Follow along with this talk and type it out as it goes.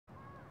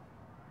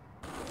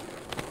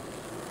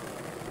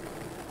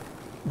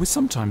We're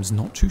sometimes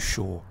not too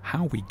sure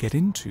how we get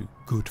into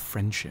good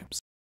friendships.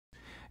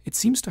 It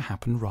seems to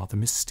happen rather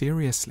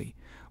mysteriously.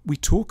 We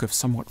talk of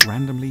somewhat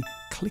randomly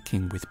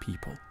clicking with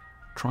people.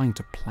 Trying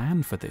to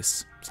plan for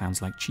this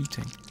sounds like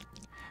cheating.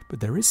 But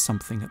there is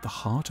something at the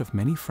heart of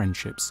many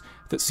friendships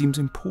that seems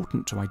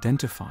important to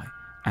identify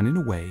and, in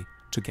a way,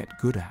 to get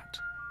good at: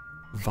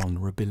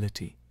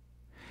 vulnerability.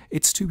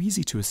 It's too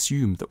easy to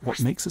assume that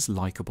what makes us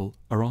likable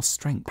are our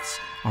strengths,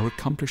 our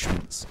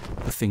accomplishments,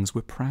 the things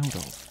we're proud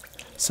of.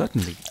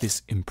 Certainly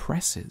this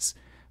impresses,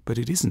 but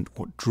it isn't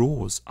what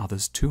draws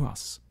others to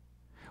us.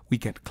 We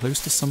get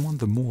close to someone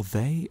the more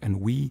they and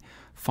we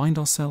find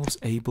ourselves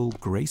able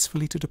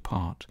gracefully to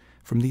depart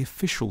from the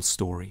official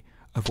story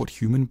of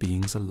what human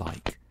beings are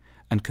like,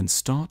 and can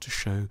start to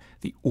show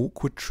the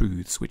awkward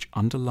truths which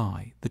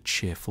underlie the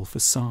cheerful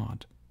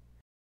facade.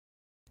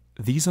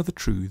 These are the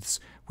truths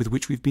with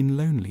which we've been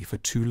lonely for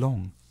too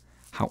long.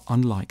 How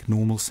unlike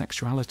normal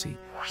sexuality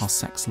our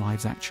sex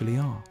lives actually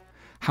are.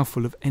 How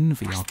full of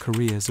envy our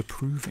careers are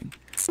proving.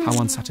 How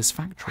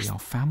unsatisfactory our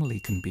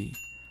family can be.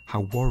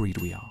 How worried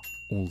we are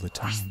all the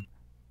time.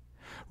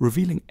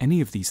 Revealing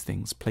any of these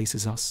things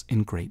places us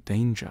in great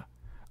danger.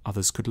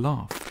 Others could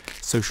laugh.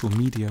 Social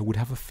media would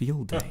have a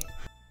field day.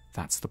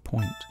 That's the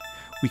point.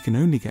 We can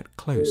only get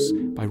close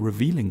by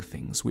revealing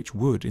things which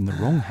would, in the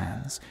wrong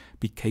hands,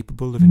 be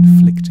capable of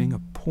inflicting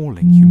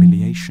appalling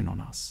humiliation on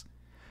us.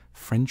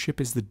 Friendship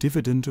is the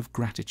dividend of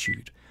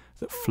gratitude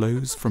that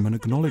flows from an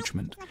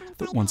acknowledgement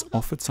that once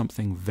offered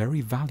something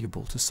very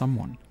valuable to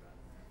someone.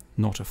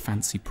 Not a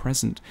fancy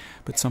present,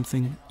 but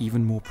something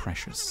even more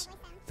precious,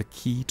 the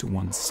key to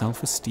one's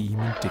self-esteem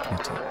and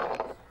dignity.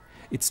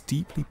 It's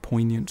deeply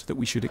poignant that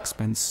we should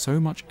expend so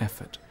much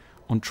effort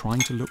on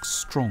trying to look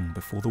strong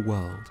before the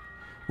world,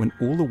 when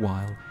all the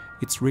while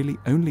it's really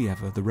only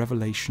ever the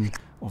revelation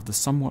of the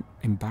somewhat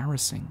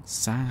embarrassing,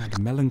 sad,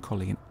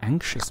 melancholy and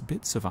anxious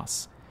bits of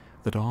us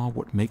that are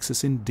what makes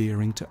us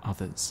endearing to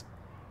others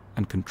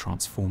and can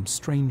transform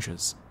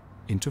strangers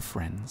into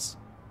friends.